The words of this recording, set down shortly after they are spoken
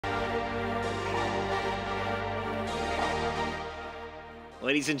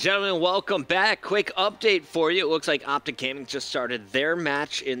Ladies and gentlemen, welcome back. Quick update for you. It looks like OpTic Gaming just started their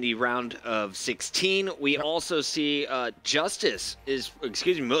match in the round of 16. We also see Justice is,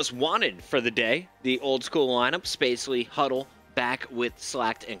 most wanted for the day. The old school lineup, Spacely, Huddle, back with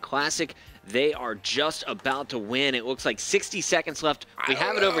Slacked and Classic. They are just about to win. It looks like 60 seconds left. We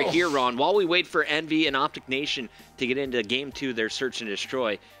have it over here, Ron. While we wait for EnVy and OpTic Nation to get into Game 2, their Search and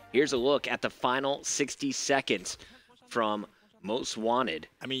Destroy, here's a look at the final 60 seconds from Most Wanted,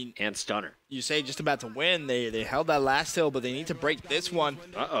 and Stunner. You say just about to win. They held that last hill, but they need to break this one.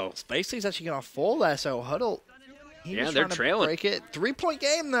 Spacely's actually going to fall there, so Huddle. They're trailing. Break it. 3-point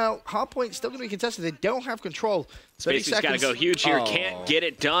game, though. Hardpoint still going to be contested. They don't have control. Spacely's got to go huge here. Can't get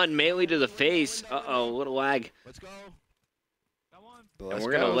it done. Melee to the face. A little lag. Let's go. Come on. And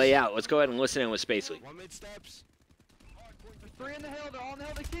we're going to lay out. Let's go ahead and listen in with Spacely. 1 mid steps. 3 in the hill. They're all in the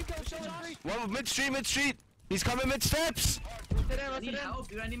hill. They keep going. 1 mid street, mid street. He's coming mid steps. I need help,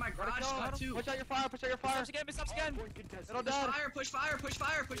 dude. I need my garage shot too. Push out your fire. Push out your fire. Stops again. It'll die. Push fire.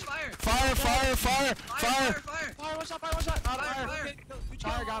 Fire, fire, fire, fire. Fire. One shot. Fire. One shot.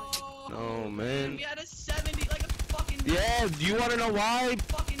 Fire. Got me. Oh, man. We had a 70, like a fucking. Yeah, do you want to know why?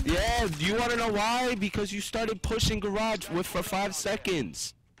 Yeah, do you want to know why? Because you started pushing garage for 5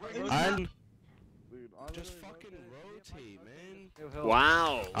 seconds. And just fucking rotate, man.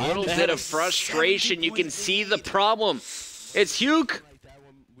 Wow, a little bit of frustration. You can see the problem. It's Huke.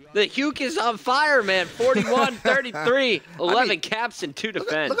 The Huke is on fire, man. 41, 33, 11 caps, and 2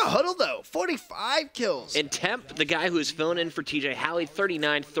 defense. Look at Huddle, though. 45 kills. And Temp, the guy who's filling in for TJ Halley,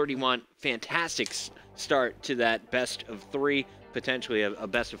 39, 31. Fantastic start to that best of 3, potentially a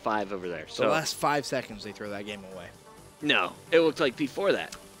best of 5 over there. So the last 5 seconds, they throw that game away. No, it looked like before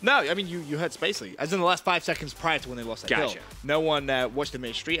that. No, I mean, you heard Spacely. As in the last 5 seconds prior to when they lost that hill. No one watched the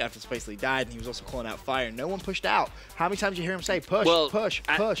mid street after Spacely died, and he was also calling out fire. No one pushed out. How many times did you hear him say, push, push?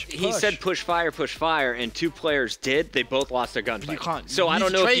 He said push, fire, and 2 players did. They both lost their gunfight. You can't. So I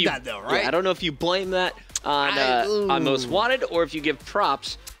don't know if you that, though, right? Yeah, I don't know if you blame that on Most Wanted or if you give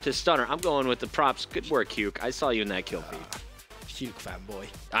props to Stunner. I'm going with the props. Good work, Huke. I saw you in that kill feed. Huke fanboy.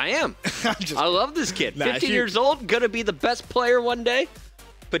 I am. I love this kid. 15 years old, gonna be the best player one day.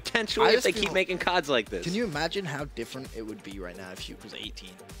 Potentially, if they keep making CODs like this. Can you imagine how different it would be right now if Huke was 18?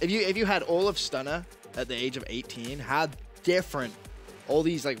 If you had all of Stunner at the age of 18, how different all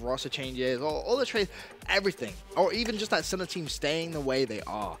these like roster changes, all the trades, everything, or even just that Stunner team staying the way they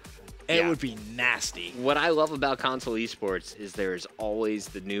are. It would be nasty. What I love about console esports is there's always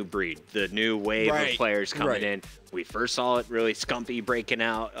the new breed, the new wave of players coming in. We first saw it really Scumpy breaking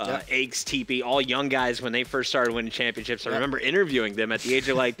out, Eggs, TP, all young guys when they first started winning championships. I remember interviewing them at the age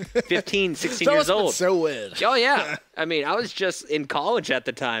of like 15, 16 years old. So weird. Oh, yeah. I mean, I was just in college at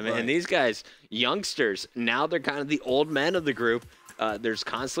the time, and these guys, youngsters, now they're kind of the old men of the group. There's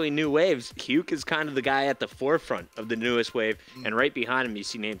constantly new waves. Huke is kind of the guy at the forefront of the newest wave, and right behind him you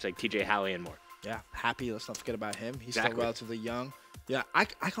see names like TJ Halley and more. Yeah, Happy, let's not forget about him. He's still relatively young. Yeah, I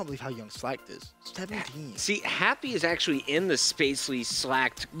can't believe how young Slacked is. 17. See, Happy is actually in the Spacely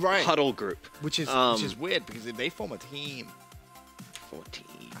Slacked Huddle group. Which is weird because they form a team. 14.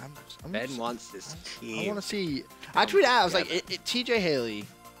 Ben wants this team. I want to see. I tweeted out, I was like, TJ Halley,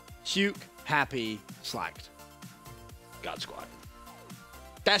 Huke, Happy, Slacked. God Squad.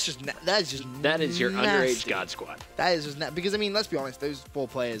 That is your underage God Squad. That is just because I mean, let's be honest, those 4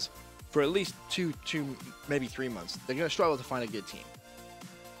 players for at least two, maybe 3 months, they're gonna struggle to find a good team.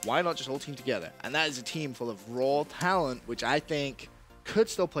 Why not just all team together? And that is a team full of raw talent, which I think could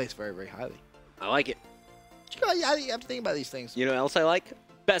still place very, very highly. I like it. You have to think about these things. You know what else I like?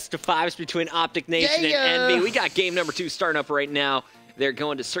 Best of 5s between OpTic Nation and EnVy. We got game number 2 starting up right now. They're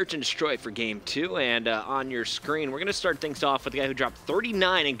going to Search and Destroy for game 2, and on your screen, we're going to start things off with the guy who dropped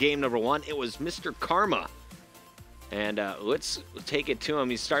 39 in game number 1. It was Mr. Karma, and let's take it to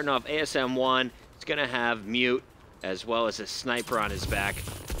him. He's starting off ASM1. He's going to have Mute as well as a sniper on his back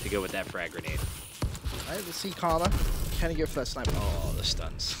to go with that frag grenade. All right, let's see Karma. Can he go for that sniper? Oh, the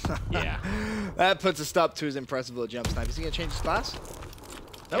stuns. Yeah. That puts a stop to his impressive little jump snipe. Is he going to change his class?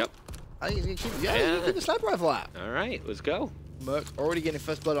 Nope. Yep. I think he's going to keep he's going to keep the sniper rifle out. All right, let's go. Merc already getting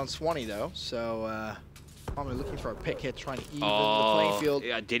first blood on Swanee, though, so probably looking for a pick here, trying to even the playing field.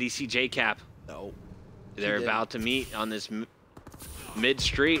 Yeah, did he see J-Cap? No. They're about to meet on this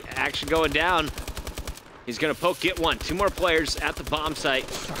mid-street. Action going down. He's going to poke, get one. 2 more players at the bomb site.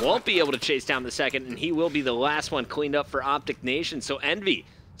 Won't be able to chase down the second, and he will be the last one cleaned up for OpTic Nation. So EnVy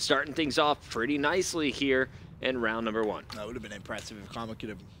starting things off pretty nicely here in round number 1. That would have been impressive if Karma could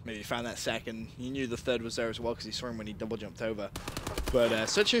have maybe found that second. He knew the third was there as well because he saw him when he double jumped over. But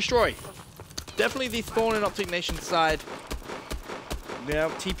Search and Destroy, definitely the thorn in OpTic Nation's side. Yeah,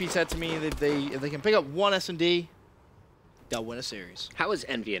 TP said to me that if they can pick up one S&D, they'll win a series. How is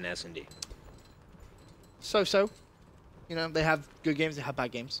EnVy and S&D? So. You know, they have good games, they have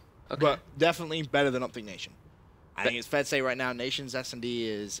bad games. Okay. But definitely better than OpTic Nation. I think it's fair to say right now, Nation's S&D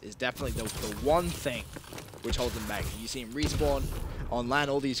is definitely the one thing which holds them back. You see him respawn on land,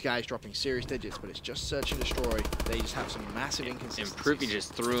 all these guys dropping serious digits, but it's just search and destroy. They just have some massive inconsistencies. And Proofy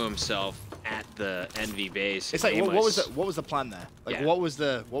just threw himself at the EnVy base. It's like, what was the plan there? Like, Yeah. what was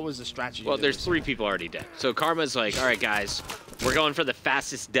the strategy? Well, there's 3 people already dead. So Karma's like, all right, guys, we're going for the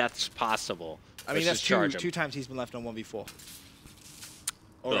fastest deaths possible. I mean, Let's that's just charge two him. times he's been left on 1v4.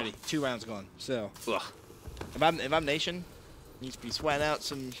 Already, Ugh. 2 rounds gone. So, Ugh. if I'm Nation, needs to be sweating out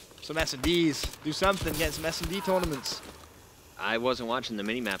some S&Ds. Do something, get some S&D tournaments. I wasn't watching the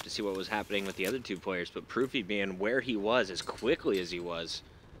minimap to see what was happening with the other 2 players, but Proofy being where he was as quickly as he was,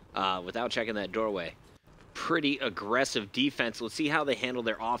 without checking that doorway. Pretty aggressive defense. Let's see how they handle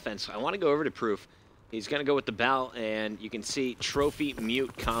their offense. I want to go over to Proof. He's going to go with the Bell, and you can see Trophy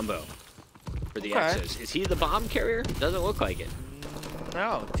Mute combo for the Exos. Is he the bomb carrier? Doesn't look like it.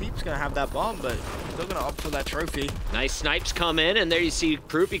 No, Teep's going to have that bomb, but still going to opt for that trophy. Nice snipes come in, and there you see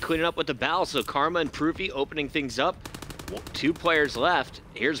Proofy cleaning up with the Bell. So Karma and Proofy opening things up. 2 players left.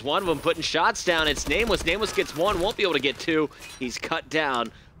 Here's one of them putting shots down. It's Nameless. Nameless gets 1, won't be able to get 2. He's cut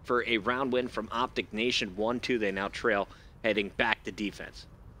down for a round win from OpTic Nation. 1-2, they now trail, heading back to defense.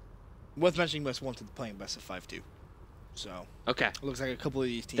 Worth mentioning, most wanted playing best of 5 too. So, Okay. it looks like a couple of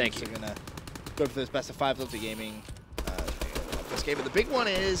these teams are going to go for this best of 5 OpTic Gaming this game. But the big one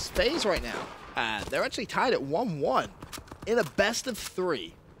is FaZe right now. They're actually tied at 1-1 in a best of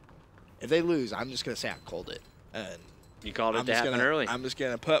 3. If they lose, I'm just going to say I called it. And You called it to happen early. I'm just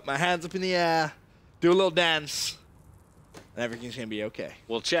going to put my hands up in the air, do a little dance, and everything's going to be okay.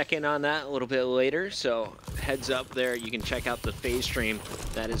 We'll check in on that a little bit later, so heads up there. You can check out the FaZe stream.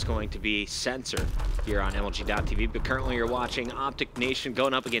 That is going to be censored here on MLG.tv, but currently you're watching OpTic Nation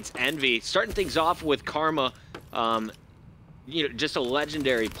going up against EnVy. Starting things off with Karma, you know, just a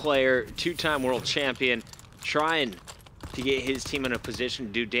legendary player, 2-time world champion, trying to get his team in a position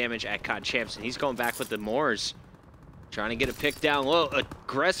to do damage at COD Champs, and he's going back with the Moors. Trying to get a pick down low.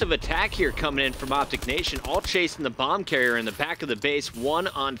 Aggressive attack here coming in from OpTic Nation, all chasing the bomb carrier in the back of the base.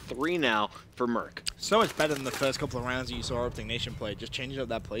 1-on-3 now for Merc. So much better than the first couple of rounds that you saw OpTic Nation play, just changing up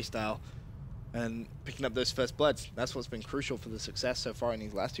that play style and picking up those first bloods. That's what's been crucial for the success so far in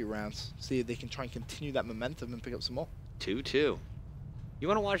these last 2 rounds. See if they can try and continue that momentum and pick up some more. 2-2. You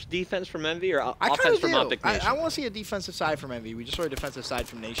want to watch defense from EnVy or I offense kinda from do. OpTic Nation? I want to see a defensive side from EnVy. We just saw a defensive side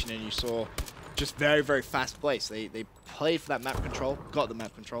from Nation, and you saw just very, very fast plays. They played for that map control, got the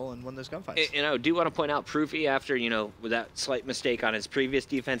map control, and won those gunfights. And I do want to point out Proofy, after, you know, with that slight mistake on his previous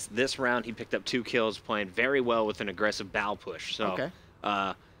defense, this round he picked up 2 kills, playing very well with an aggressive bow push. So, Okay.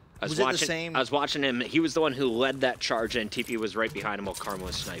 I Was it the same? I was watching him. He was the one who led that charge, and TP was right behind him while Karma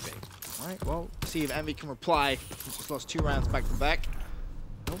was sniping. All right, well, see if EnVy can reply. He just lost 2 rounds back to back.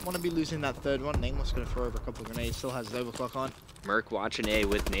 Don't want to be losing that 3rd one. Nameless going to throw over a couple of grenades. Still has his overclock on. Merc watching A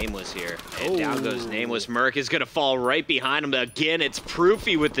with Nameless here. And down goes Nameless. Merc is going to fall right behind him. Again, it's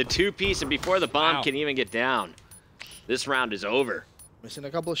Proofy with the 2-piece, and before the bomb can even get down, this round is over. Missing a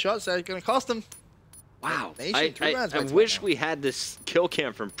couple of shots that are going to cost him. Wow. Nation, 3 rounds I back to wish back now. we had this kill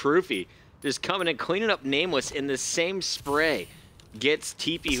cam from Proofy. Just coming and cleaning up Nameless in the same spray. Gets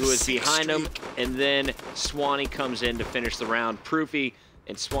TP, who is behind him, and then Swanee comes in to finish the round. Proofy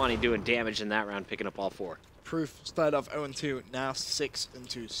and Swanee doing damage in that round, picking up all 4. Proof started off 0-2, now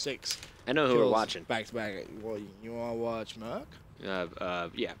 6-6. I know who we're watching. Back to back. Well, you want to watch Merc?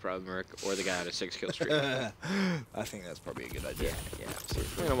 Yeah, probably Merc or the guy on a 6-kill streak. I think that's probably a good idea. Yeah. So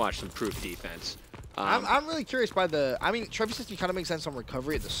we're gonna watch some Proof defense. I'm really curious by the. I mean, trophy system kind of makes sense on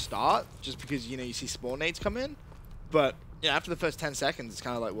recovery at the start, just because you see spawn nades come in, but yeah, after the first 10 seconds, it's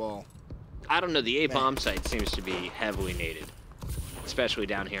kind of like, well, I don't know. The A bomb site seems to be heavily naded, especially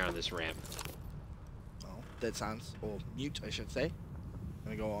down here on this ramp. well, dead silence or mute, I should say.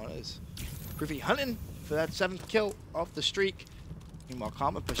 Gonna go on is Proofy hunting for that 7th kill off the streak. Meanwhile,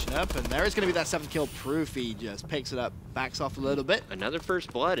 Karma pushing up, and there is going to be that 7th kill. Proofy just picks it up, backs off a little bit. Another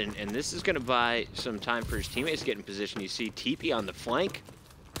first blood, and this is going to buy some time for his teammates to get in position. You see TP on the flank.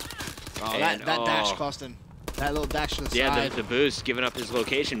 Oh, that dash cost him. That little dash to the Yeah, side. the boost, giving up his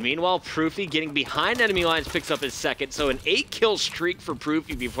location. Meanwhile, Proofy getting behind enemy lines picks up his 2nd. So an 8-kill streak for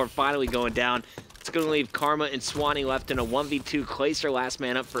Proofy before finally going down. It's going to leave Karma and Swanee left in a 1v2. Clayster last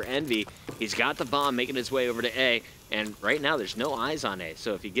man up for EnVy. He's got the bomb making his way over to A. And right now, there's no eyes on A.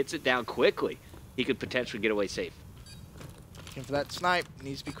 So if he gets it down quickly, he could potentially get away safe. Looking for that snipe.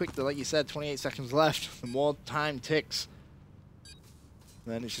 Needs to be quick, though. Like you said, 28 seconds left. The more time ticks,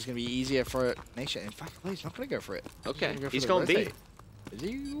 then it's just going to be easier for Nation. In fact, he's not going to go for it. Okay, He's going B. Is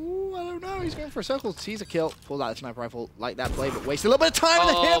he? Ooh, I don't know. He's going for circles. Sees a kill. Pulls out the sniper rifle. Like that play, but wastes a little bit of time in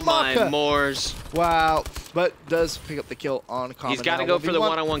the hit marker. Oh, my Moors. Wow. But does pick up the kill on Karma. He's got to go for the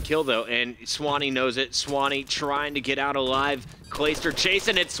one-on-one kill, though, and Swanee knows it. Swanee trying to get out alive. Clayster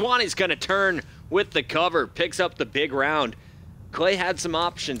chasing it. Swanee's going to turn with the cover. Picks up the big round. Clay had some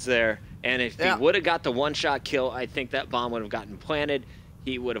options there, and if he would have got the one-shot kill, I think that bomb would have gotten planted.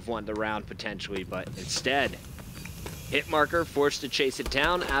 He would have won the round potentially, but instead, hit marker forced to chase it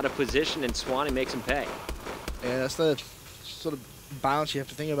down, out of position, and Swanee makes him pay. Yeah, that's the sort of balance you have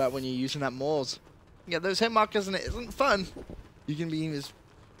to think about when you're using that Moors. Yeah, those hit markers, and it isn't fun. You can be as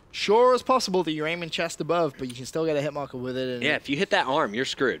sure as possible that you're aiming chest above, but you can still get a hit marker with it. And yeah, if you hit that arm, you're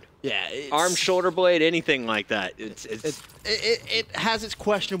screwed. Yeah, arm, shoulder blade, anything like that. It has its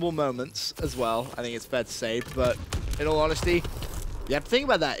questionable moments as well, I think it's fair to say, but in all honesty, you have to think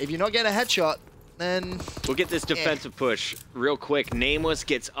about that. If you're not getting a headshot, then... We'll get this defensive push real quick. Nameless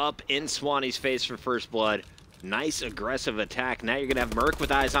gets up in Swanee's face for first blood. Nice aggressive attack. Now you're going to have Merc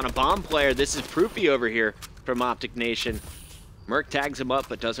with eyes on a bomb player. This is Proofy over here from OpTic Nation. Merc tags him up,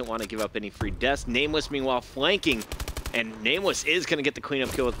 but doesn't want to give up any free deaths. Nameless, meanwhile, flanking. And Nameless is going to get the cleanup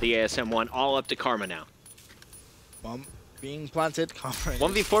kill with the ASM-1. All up to Karma now. Bomb being planted.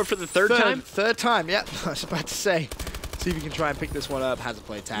 1v4 for the third time? Third time, yeah. I was about to say. See if you can try and pick this one up. Has a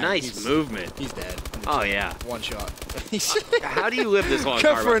play tag. Nice movement. He's dead. Oh, yeah. One shot. How do you live this long,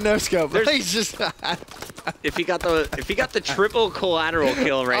 Go Karma? for a no-scope. He's just... if he got the triple collateral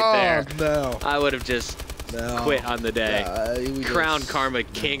kill right there, no. I would have just quit on the day. Crowned Karma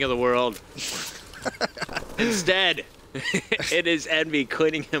king of the world. Instead, it is EnVy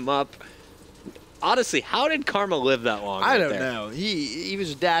cleaning him up. Honestly, how did Karma live that long? I don't know. He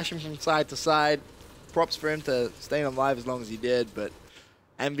was dashing from side to side. Props for him to staying alive as long as he did, but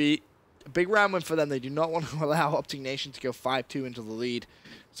EnVy, a big round win for them. They do not want to allow OpTic Nation to go 5-2 into the lead.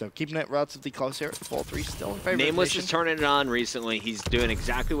 So keeping it relatively close here. 4-3 still in favor. Nameless is turning it on recently. He's doing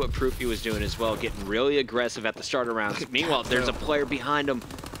exactly what Proofy was doing as well, getting really aggressive at the start of rounds. Meanwhile, there's a player behind him.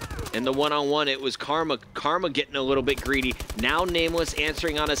 In the one-on-one, it was Karma. Karma getting a little bit greedy. Now Nameless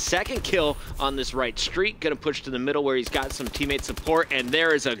answering on a second kill on this right streak. Gonna push to the middle where he's got some teammate support, and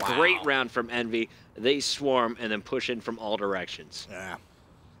there is a great round from EnVy. They swarm and then push in from all directions. Yeah.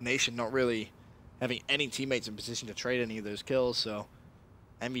 Nation not really having any teammates in position to trade any of those kills, so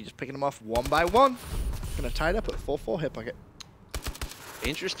EnVy just picking them off one by one. Gonna tie it up at 4-4 hit bucket.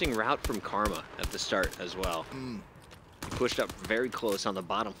 Interesting route from Karma at the start as well. He pushed up very close on the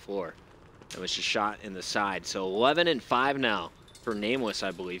bottom floor. It was just shot in the side. So 11-5 now for Nameless,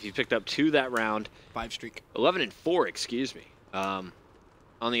 I believe. He picked up 2 that round. 5 streak. 11-4, excuse me. On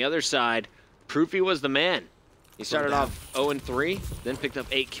the other side, Proofy was the man. He started off 0-3, then picked up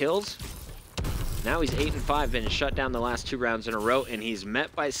 8 kills. Now he's 8-5, been shut down the last 2 rounds in a row, and he's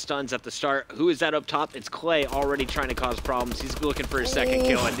met by stuns at the start. Who is that up top? It's Clay already trying to cause problems. He's looking for his second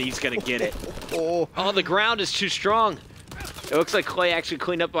kill, and he's going to get it. Oh, the ground is too strong. It looks like Clay actually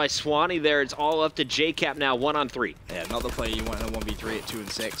cleaned up by Swanee there. It's all up to JCap now, 1-on-3. Yeah, not the play you want in a 1v3 at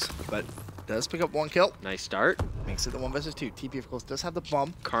 2-6, but does pick up 1 kill. Nice start. Makes it the 1 versus 2. TP, of course, does have the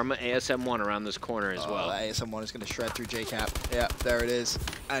bomb. Karma ASM-1 around this corner as well. ASM-1 is going to shred through JCap. Yeah, there it is.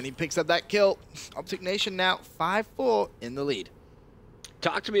 And he picks up that kill. OpTic Nation now 5-4 in the lead.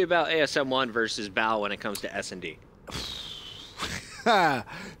 Talk to me about ASM-1 versus Bao when it comes to S&D.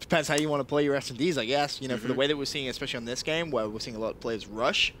 Depends how you want to play your S&Ds, I guess. You know, for the way that we're seeing, especially on this game, where we're seeing a lot of players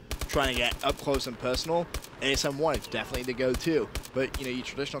rush, trying to get up close and personal, ASM-1 is definitely the go-to. But, you know, your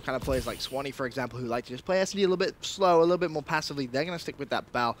traditional kind of players like Swanee, for example, who like to just play S&D a little bit slow, a little bit more passively, they're going to stick with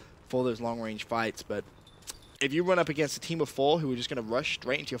that Bao for those long-range fights. But if you run up against a team of 4 who are just going to rush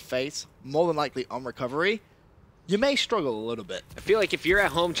straight into your face, more than likely on recovery, you may struggle a little bit. I feel like if you're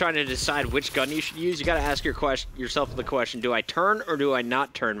at home trying to decide which gun you should use, you got to ask yourself the question, do I turn or do I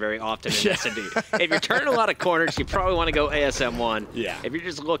not turn very often in S&D? If you're turning a lot of corners, you probably want to go ASM-1. Yeah. If you're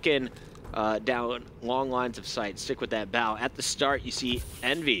just looking down long lines of sight, stick with that Bao. At the start, you see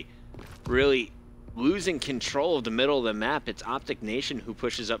EnVy really losing control of the middle of the map. It's OpTic Nation who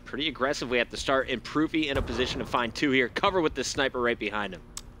pushes up pretty aggressively at the start, and Proofy in a position to find 2 here. Cover with the sniper right behind him.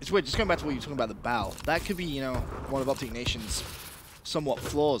 It's weird, just going back to what you were talking about, the Bao. That could be, you know, one of OpTic Nation's somewhat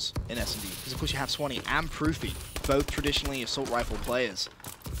flaws in S&D. Because, of course, you have Swanee and Proofy, both traditionally assault rifle players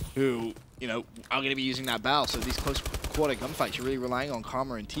who, you know, are going to be using that Bao. So these close quarter gunfights, you're really relying on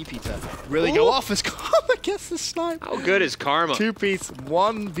Karma and TP to really go off as Karma gets the snipe. How good is Karma? 2-piece,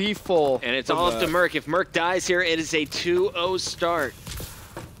 1v4. And it's all up to Merc. If Merc dies here, it is a 2-0 start.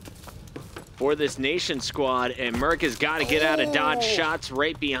 for this Nation squad, and Merc has got to get out of dodge shots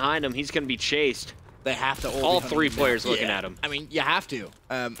right behind him. He's going to be chased. They have to all three players looking at him. I mean, you have to.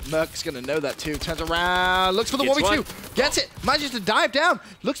 Merc's going to know that too. Turns around, looks for the 1v2, gets it, manages to dive down,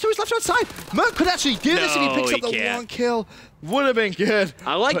 looks to his left-hand side. Merc could actually do this if he picks up the one kill. Would have been good.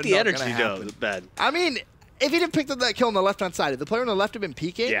 I like the energy, though, Ben. I mean, if he didn't pick up that kill on the left-hand side, if the player on the left had been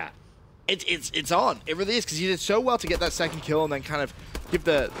peeking, it's on. It really is, because he did so well to get that second kill and then kind of give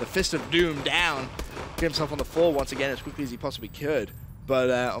the Fist of Doom down, get himself on the floor once again as quickly as he possibly could. But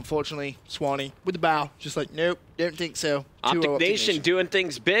unfortunately, Swanee with the bow, just like, nope, don't think so. OpTic Nation doing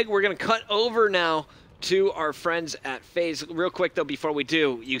things big. We're going to cut over now to our friends at FaZe. Real quick, though, before we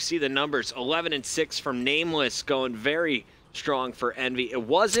do, you see the numbers. 11-6 from Nameless, going very strong for EnVy. It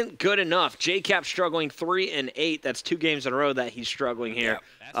wasn't good enough. JCap struggling 3-8. That's 2 games in a row that he's struggling here.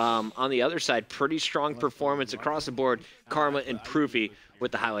 On the other side, pretty strong performance across the board. Karma and Proofy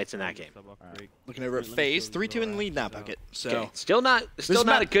with the highlights in that game. Looking over at FaZe, 3-2 in the lead now, Bucket. So still not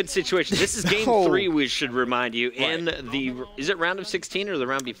a good situation. This is game 3, we should remind you. In the is it round of 16 or the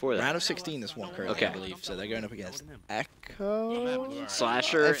round before that? Round of 16 this one currently, I believe. So they're going up against Echo.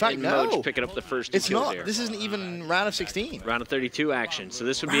 Slasher in fact, and Moj picking up the first 2 kills here. This isn't even round of 16. Round of 32 action. So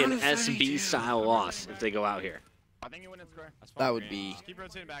this would be an SB style loss if they go out here. That would be.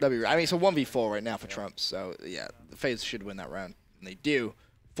 I mean, it's a 1v4 right now for Trump. So yeah, the FaZe should win that round. And they do.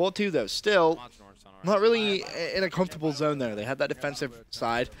 4-2 though, still not really in a comfortable zone there. They had that defensive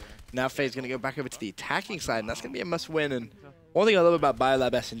side. Now FaZe going to go back over to the attacking side, and that's going to be a must-win. And one thing I love about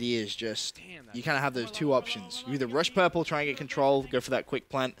Biolab S&D is just you kind of have those 2 options. You either rush purple, try and get control, go for that quick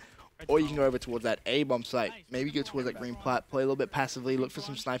plant, or you can go over towards that A-bomb site. Maybe go towards that green plat, play a little bit passively, look for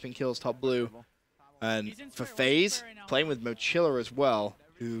some sniping kills top blue. And for FaZe, playing with Mochilla as well,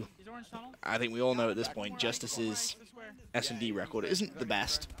 who I think we all know at this point, Justice's S&D record isn't the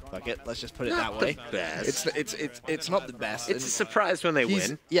best. Bucket, let's just put it that way. It's not the best. It's a surprise when they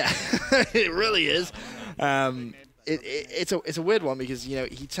win. Yeah, it really is. It's a weird one because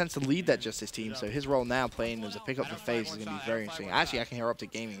he tends to lead that Justice team, so his role now playing as a pickup for FaZe is going to be very interesting. Actually, I can hear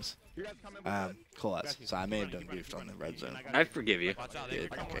OpTic Gaming's call-outs, so I may have done goofed on the red zone. I forgive you.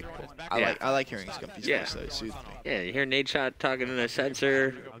 Good. Okay, cool. I like hearing Scumpy's voice, so it soothes me. Yeah, you hear Nate Shot talking in a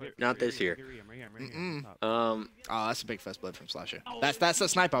sensor. Not this year. Oh, that's a big first blood from Slasher. That's the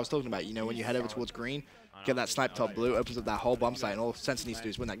snipe I was talking about. When you head over towards green, get that snipe top blue, opens up that whole bomb site, and all Sensor needs to do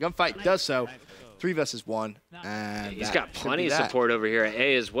is win that gunfight. Does so. 3 versus 1, and he's got plenty of support over here at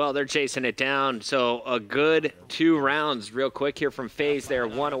A as well. They're chasing it down, so a good 2 rounds real quick here from FaZe. They're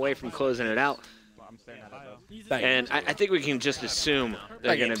 1 away from closing it out. And I think we can just assume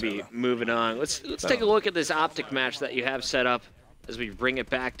they're going to be moving on. Let's take a look at this OpTic match that you have set up as we bring it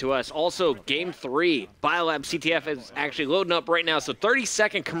back to us. Also, Game 3, Biolab CTF is actually loading up right now, so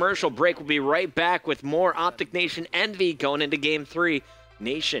 30-second commercial break. We'll be right back with more OpTic Nation EnVy going into Game 3.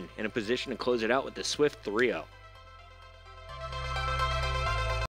 Nation in a position to close it out with the swift 3-0.